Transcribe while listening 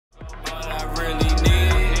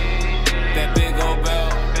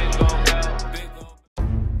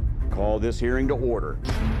this hearing to order.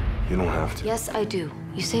 You don't have to. Yes, I do.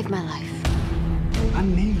 You saved my life. I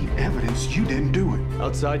need evidence you didn't do it.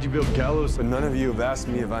 Outside you build gallows, But none of you have asked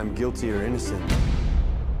me if I'm guilty or innocent.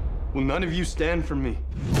 well, none of you stand for me.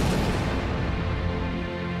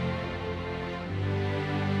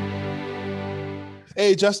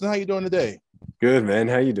 Hey, Justin, how you doing today? Good, man.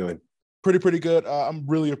 How you doing? Pretty good. I'm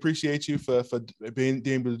really appreciate you for being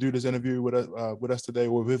able to do this interview with us today,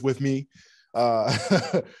 or with me. Got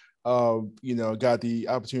the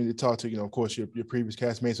opportunity to talk to, of course, your previous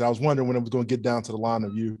castmates. And I was wondering when I was going to get down to the line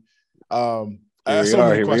of you. I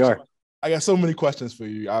got so many questions for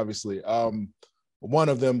you, obviously. One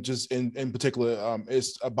of them, just in particular,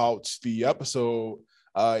 is about the episode.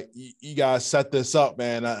 You guys set this up,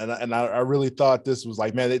 man, and I really thought this was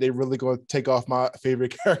like, man, they really going to take off my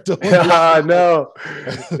favorite character. No.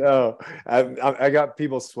 I got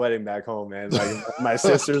people sweating back home, man. Like my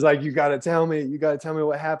sister's like, you got to tell me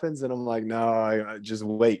what happens, and I'm like, no, I just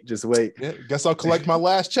wait. Yeah, guess I'll collect my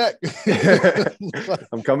last check.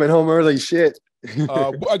 I'm coming home early. Shit.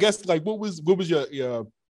 I guess, like, what was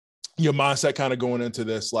your mindset kind of going into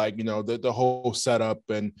this, like, the whole setup,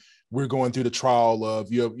 and we're going through the trial of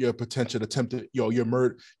your potential attempted, your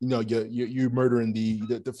murder, you murdering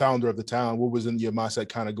the founder of the town. What was in your mindset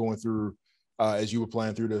kind of going through as you were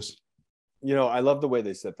playing through this? I love the way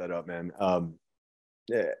they set that up, man.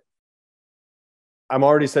 Yeah. I'm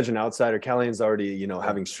already such an outsider. Calian's already,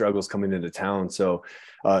 having struggles coming into town. So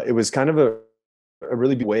it was kind of a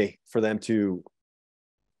really big way for them to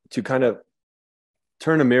kind of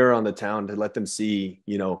turn a mirror on the town, to let them see,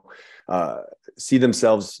 see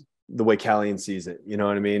themselves the way Calian sees it. You know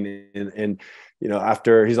what I mean? And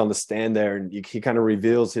after he's on the stand there, and he kind of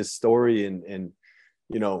reveals his story and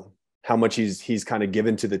how much he's kind of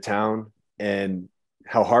given to the town, and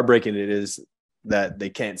how heartbreaking it is that they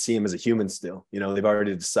can't see him as a human still. They've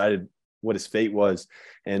already decided what his fate was,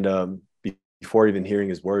 and before even hearing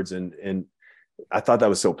his words. And I thought that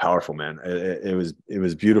was so powerful, man. It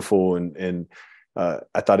was beautiful, and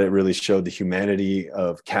I thought it really showed the humanity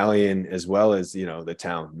of Calian, as well as the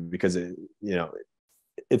town, because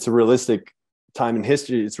it's a realistic time in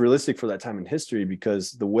history. It's realistic for that time in history,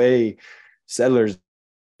 because the way settlers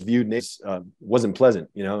viewed natives wasn't pleasant.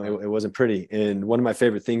 It wasn't pretty. And one of my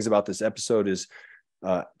favorite things about this episode is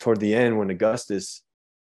toward the end, when Augustus,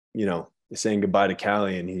 is saying goodbye to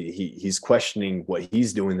Calian, he's questioning what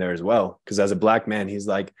he's doing there as well, because as a black man, he's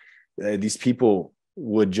like, these people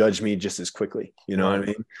would judge me just as quickly. You know what I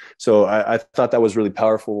mean? So I thought that was really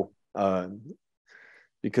powerful,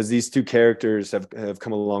 because these two characters have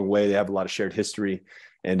come a long way. They have a lot of shared history,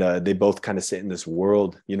 and they both kind of sit in this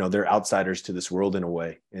world. They're outsiders to this world in a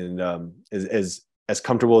way. And as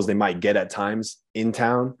comfortable as they might get at times in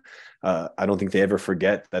town, I don't think they ever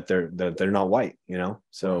forget that they're not white.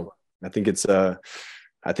 So I think it's a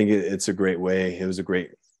great way. It was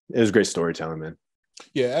great storytelling, man.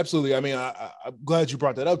 Yeah, absolutely. I mean, I'm glad you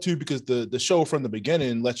brought that up too, because the show from the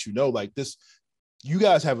beginning lets you know, like, this, you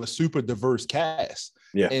guys have a super diverse cast.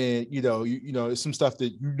 Yeah. And it's some stuff that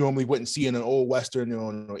you normally wouldn't see in an old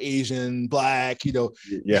Western, Asian, black, Apache,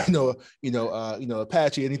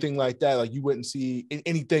 anything like that. Like, you wouldn't see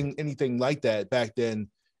anything like that back then.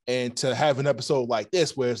 And to have an episode like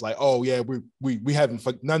this, where it's like, oh yeah, we haven't,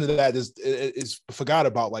 none of that is forgot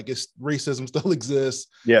about. Like, it's racism still exists.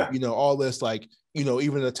 Yeah. All this, like,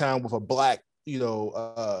 even in a town with a black,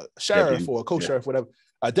 sheriff or a co-sheriff, whatever,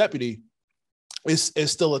 a deputy,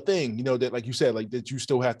 it's still a thing, that, like you said, like, that you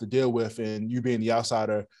still have to deal with, and you being the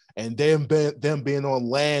outsider, and them being on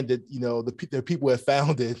land that, the people have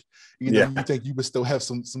founded, you think you would still have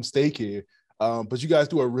some stake here. But you guys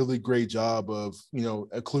do a really great job of,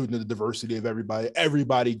 including the diversity of everybody.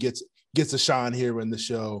 Everybody gets a shine here in the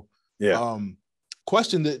show. Yeah.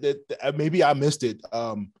 Question that maybe I missed it.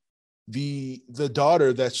 The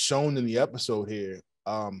daughter that's shown in the episode here.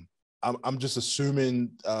 I'm just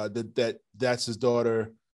assuming that's his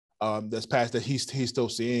daughter. That's past that he's still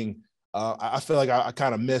seeing. I feel like I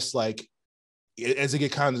kind of miss, like, as it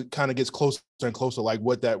get kind of gets closer and closer, like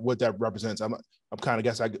what that represents. I'm kind of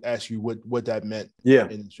guess I could ask you what that meant. Yeah.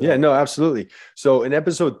 Yeah, no, absolutely. So in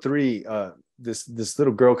episode 3, this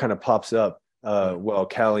little girl kind of pops up while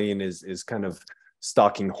Calian is kind of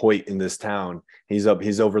stalking Hoyt in this town. He's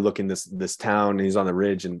overlooking this town, and he's on the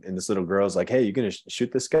ridge, and this little girl's like, hey, you gonna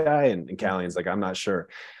shoot this guy? And Calian's like, I'm not sure.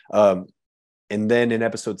 And then in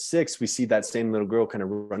episode 6, we see that same little girl kind of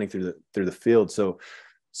running through the field. So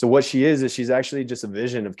what she is she's actually just a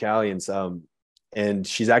vision of Calian's, and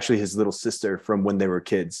she's actually his little sister from when they were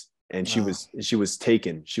kids. And she was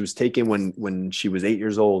taken when she was 8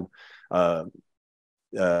 years old.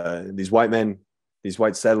 These white men these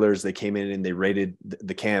white settlers, they came in and they raided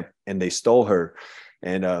the camp and they stole her.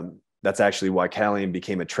 And that's actually why Calian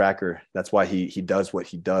became a tracker. That's why he does what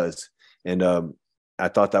he does. And I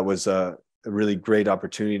thought that was a really great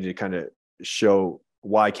opportunity to kind of show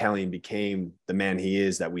why Calian became the man he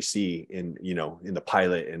is that we see in, you know, in the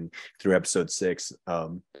pilot and through episode 6.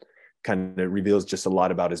 Kind of reveals just a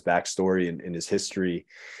lot about his backstory and his history.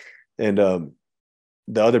 And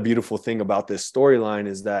the other beautiful thing about this storyline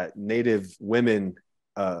is that Native women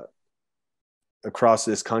across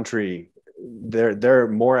this country, they're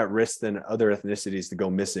more at risk than other ethnicities to go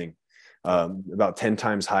missing, about 10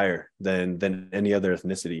 times higher than any other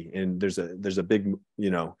ethnicity. And there's a big, you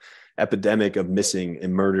know, epidemic of missing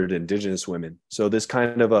and murdered Indigenous women. So this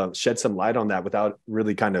kind of shed some light on that without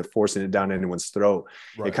really kind of forcing it down anyone's throat.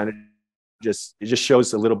 Right. It kind of just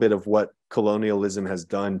shows a little bit of what colonialism has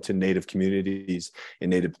done to Native communities and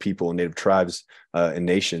Native people and Native tribes and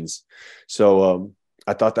nations. So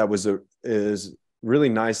I thought that is really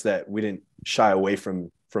nice that we didn't shy away from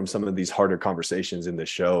some of these harder conversations in the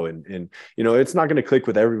show. And you know, it's not going to click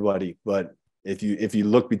with everybody, but if you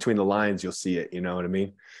look between the lines, you'll see it. You know what I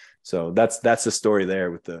mean? So that's the story there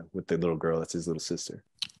with the little girl. That's his little sister.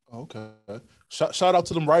 Okay. Shout out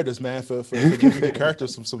to them writers, man, for giving the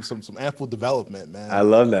characters some ample development, man. I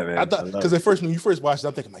love that, man. I thought, because at first, when you first watched it,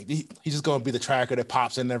 I'm thinking like he's just gonna be the tracker that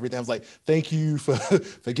pops in and everything. I was like, thank you for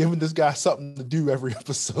giving this guy something to do every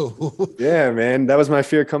episode. Yeah, man, that was my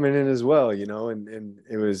fear coming in as well, you know, and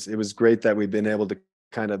it was great that we've been able to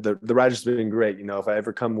kind of the writers have been great. You know, if I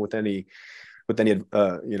ever come with any you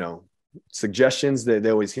know, suggestions, they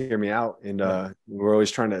always hear me out, and we're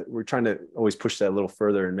trying to always push that a little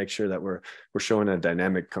further and make sure that we're showing a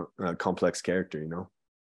dynamic complex character, you know.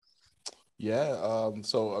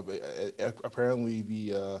 So apparently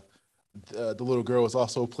the little girl was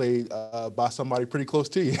also played by somebody pretty close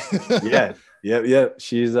to you. yeah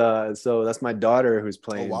she's so that's my daughter who's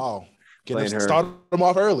playing. Oh wow, start them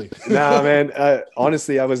off early. Nah, man,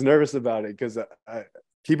 honestly I was nervous about it because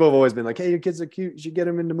people have always been like, hey, your kids are cute, you should get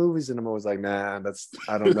them into movies. And I'm always like, nah,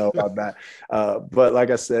 I don't know about that. But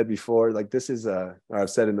like I said before, like this is, or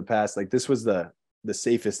I've said in the past, like this was the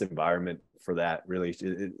safest environment for that, really.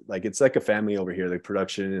 Like, it's like a family over here, the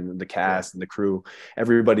production and the cast and the crew.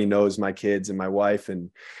 Everybody knows my kids and my wife.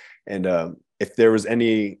 And if there was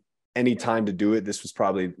any time to do it, this was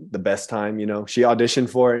probably the best time. You know, she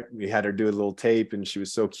auditioned for it. We had her do a little tape and she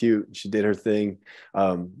was so cute. She did her thing.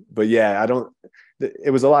 But yeah,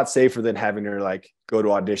 it was a lot safer than having her like go to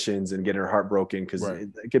auditions and get her heart broken, because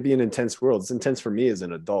it could be an intense world. It's intense for me as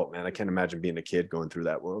an adult, man. I can't imagine being a kid going through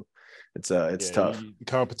that world. It's tough. The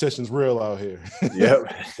competition's real out here.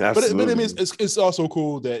 Yep, absolutely. But I mean, it's also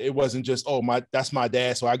cool that it wasn't just, oh, that's my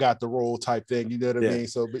dad, so I got the role type thing. You know what I mean?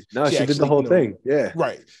 So no, she did the whole thing. Yeah,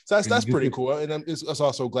 right. So that's pretty cool. And it's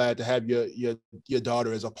also glad to have your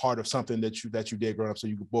daughter as a part of something that you did growing up, so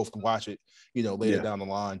you both can watch it, you know, later down the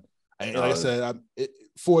line. And like I said,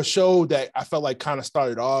 for a show that I felt like kind of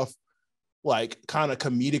started off like kind of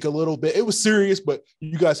comedic a little bit, it was serious, but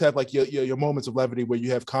you guys have like your moments of levity where you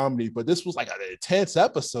have comedy. But this was like an intense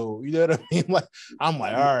episode. You know what I mean? Like, I'm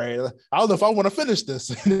like, all right, I don't know if I want to finish this.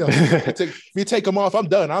 You know, if you take them off, I'm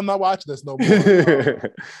done. I'm not watching this no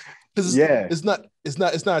more. Because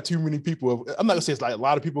it's not too many people. I'm not gonna say it's like a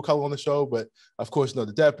lot of people color on the show, but of course, you know,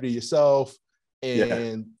 the deputy, yourself,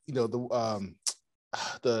 and you know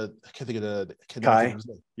I can't think of the Kai.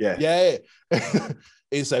 Yeah.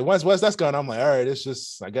 It's like once that's gone, I'm like, all right, it's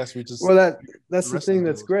just, I guess we just. Well, that's the thing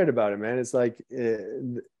that's great about it, man. It's like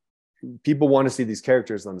people want to see these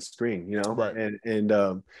characters on the screen, you know, right?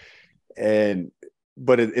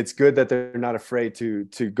 But it's good that they're not afraid to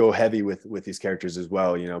go heavy with these characters as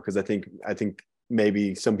well, you know, because I think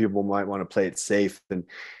maybe some people might want to play it safe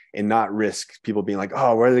and not risk people being like,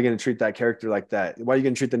 oh, why are they going to treat that character like that? Why are you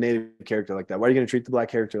going to treat the Native character like that? Why are you going to treat the Black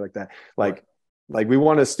character like that? Like we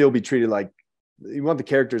want to still be treated like, you want the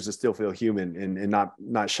characters to still feel human and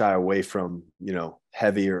not shy away from, you know,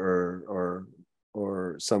 heavy or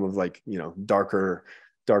some of, like, you know, darker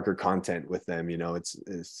content with them. You know,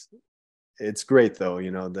 it's great though,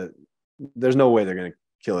 you know, that there's no way they're going to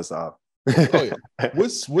kill us off. Oh yeah.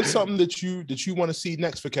 What's something that you want to see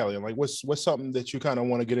next for Calian? Like what's something that you kind of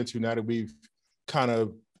want to get into now that we've kind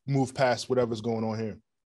of moved past whatever's going on here?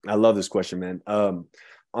 I love this question, man.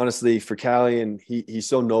 Honestly, for Calian, he's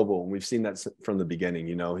so noble, and we've seen that from the beginning.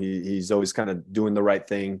 You know, he's always kind of doing the right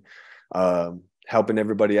thing, helping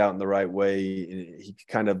everybody out in the right way. He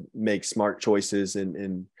kind of makes smart choices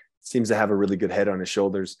and seems to have a really good head on his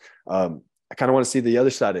shoulders. I kind of want to see the other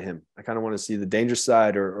side of him. I kind of want to see the dangerous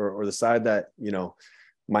side or the side that, you know,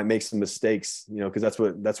 might make some mistakes, you know, because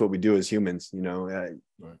that's what we do as humans, you know.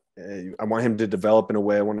 I want him to develop in a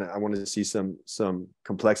way. I want to see some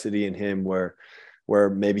complexity in him where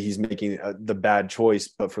maybe he's making the bad choice,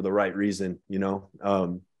 but for the right reason, you know.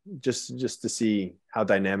 Just to see how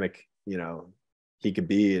dynamic, you know, he could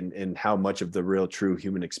be, and how much of the real true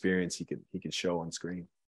human experience he could show on screen.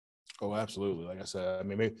 Oh, absolutely. Like I said, I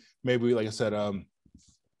mean, maybe like I said,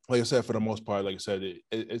 for the most part, like I said,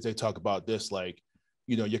 as they talk about this, like,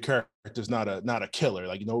 you know, your character's not a killer.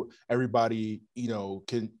 Like, you know, everybody, you know,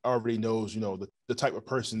 already knows, you know, the type of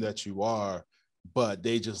person that you are, but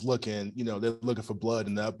they just looking, you know, they're looking for blood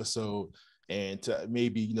in the episode. And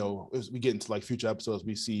maybe, you know, as we get into like future episodes,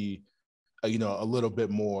 we see, you know, a little bit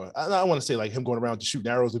more. I don't want to say like him going around to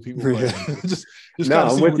shooting arrows at people, but just no,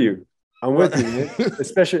 I'm with you. I'm with you, man.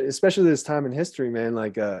 especially this time in history, man.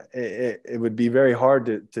 Like, it would be very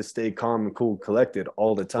hard to stay calm and cool, collected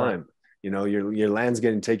all the time. Right. You know, your land's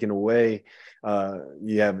getting taken away.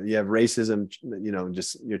 You have racism. You know,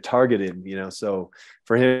 just you're targeted. You know, so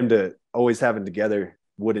for him to always have it together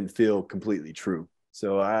wouldn't feel completely true.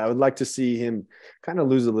 So I would like to see him kind of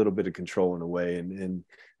lose a little bit of control in a way,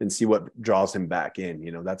 and see what draws him back in.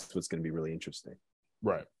 You know, that's what's going to be really interesting.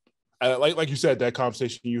 Right. Like you said, that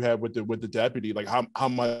conversation you had with the deputy, like how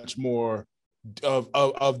much more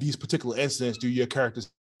of these particular incidents do your characters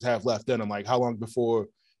have left in them? Like how long before,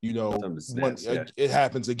 you know, it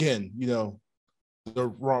happens again, you know, the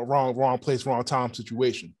wrong place, wrong time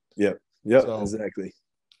situation. Yeah, so, exactly.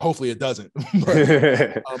 Hopefully it doesn't.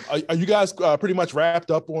 But, are you guys pretty much wrapped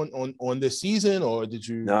up on this season, or did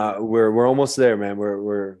you? Nah, we're almost there, man.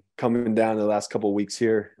 We're coming down the last couple of weeks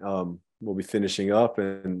here. We'll be finishing up,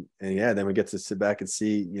 and yeah, then we get to sit back and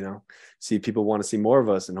see people want to see more of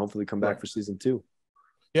us, and hopefully come back for season 2.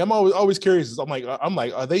 Yeah, I'm always curious. I'm like,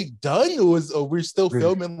 are they done, or we're still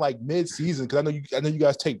filming like mid-season? Because I know you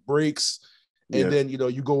guys take breaks, and then, you know,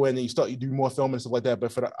 you go in and you do more filming and stuff like that.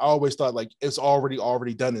 But I always thought like it's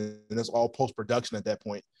already done, and it's all post-production at that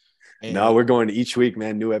point. And, no, we're going each week,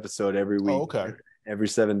 man. New episode every week. Oh, okay. Every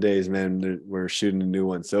 7 days, man, we're shooting a new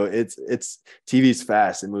one. So it's TV's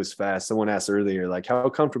fast. It moves fast. Someone asked earlier, like, how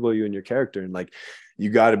comfortable are you in your character? And like,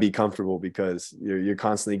 you got to be comfortable because you're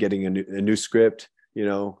constantly getting a new script, you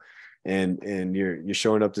know, and you're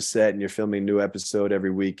showing up to set and you're filming a new episode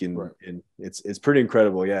every week. And, right. And it's pretty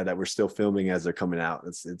incredible. Yeah. That we're still filming as they're coming out.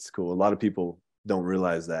 It's cool. A lot of people don't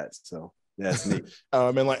realize that. So that's neat.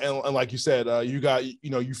 And like you said,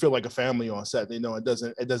 you feel like a family on set. You know, it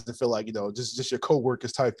doesn't feel like, you know, just your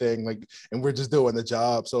coworkers type thing. Like, and we're just doing the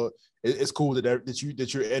job. So it's cool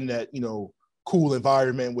that you're in that, you know, cool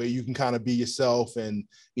environment where you can kind of be yourself, and,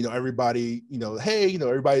 you know, everybody, you know, hey, you know,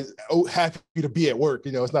 everybody's happy to be at work.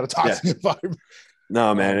 You know, it's not a toxic environment.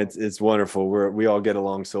 No, man, it's wonderful. We all get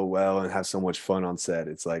along so well and have so much fun on set.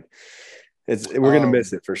 It's like we're gonna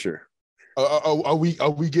miss it for sure. Are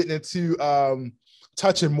we getting into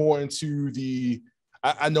touching more into the?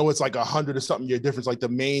 I know it's like 100 or something year difference, like the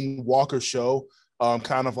main Walker show,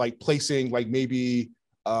 kind of like placing like maybe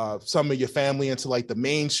some of your family into like the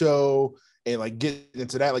main show, and like getting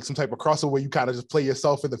into that, like some type of crossover where you kind of just play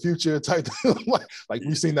yourself in the future type. Like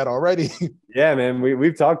we've seen that already. Yeah, man,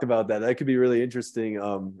 we've talked about that. That could be really interesting.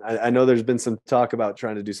 I know there's been some talk about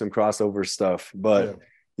trying to do some crossover stuff, but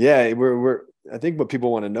yeah, we're I think what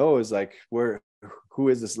people want to know is like, who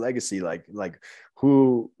is this legacy? Like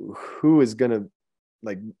who is gonna,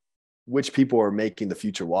 like, which people are making the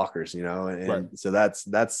future Walkers, you know? And right. So that's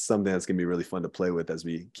something that's gonna be really fun to play with as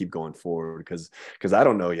we keep going forward, because I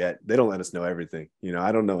don't know yet. They don't let us know everything, you know.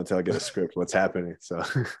 I don't know until I get a script what's happening. So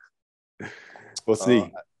we'll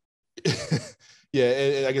see. Yeah,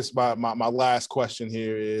 and I guess my last question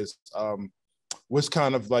here is, what's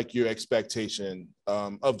kind of like your expectation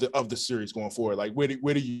of the series going forward? Like, where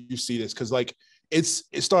do you see this? Because like it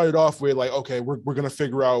started off with like, okay, we're gonna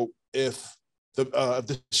figure out if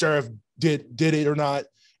the sheriff did it or not,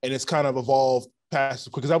 and it's kind of evolved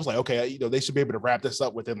past, because I was like, okay, you know, they should be able to wrap this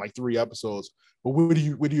up within like 3 episodes. But where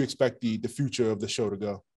do you expect the future of the show to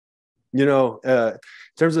go? You know, in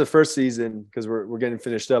terms of the first season, because we're getting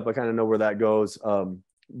finished up, I kind of know where that goes.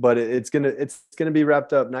 But it's gonna be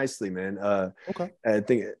wrapped up nicely, man. Okay. I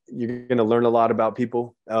think you're gonna learn a lot about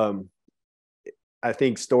people. I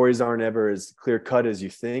think stories aren't ever as clear cut as you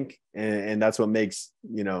think, and that's what makes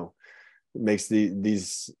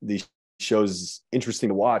these shows interesting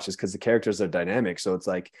to watch, is because the characters are dynamic. So it's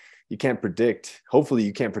like hopefully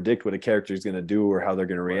you can't predict what a character is going to do or how they're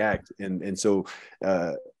going to react. And so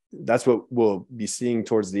that's what we'll be seeing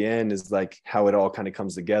towards the end, is like how it all kind of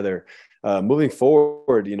comes together. Moving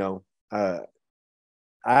forward, you know, I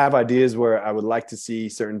have ideas where I would like to see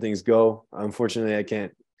certain things go. Unfortunately, I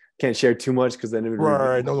can't share too much because then it would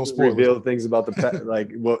right, no spoilers. reveal things about the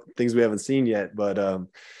like what things we haven't seen yet. But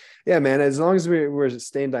yeah, man, as long as we're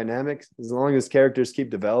staying dynamic, as long as characters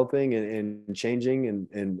keep developing and changing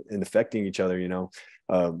and affecting each other, you know,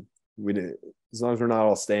 as long as we're not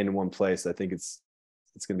all staying in one place, I think it's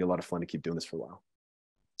going to be a lot of fun to keep doing this for a while.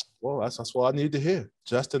 Well, that's what I needed to hear.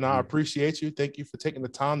 Justin, I appreciate you. Thank you for taking the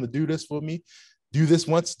time to do this for me. Do this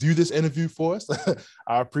interview for us.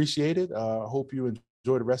 I appreciate it. I hope you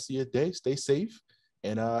enjoy the rest of your day. Stay safe.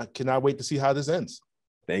 And cannot wait to see how this ends.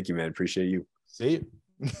 Thank you, man. Appreciate you. See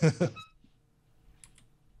you.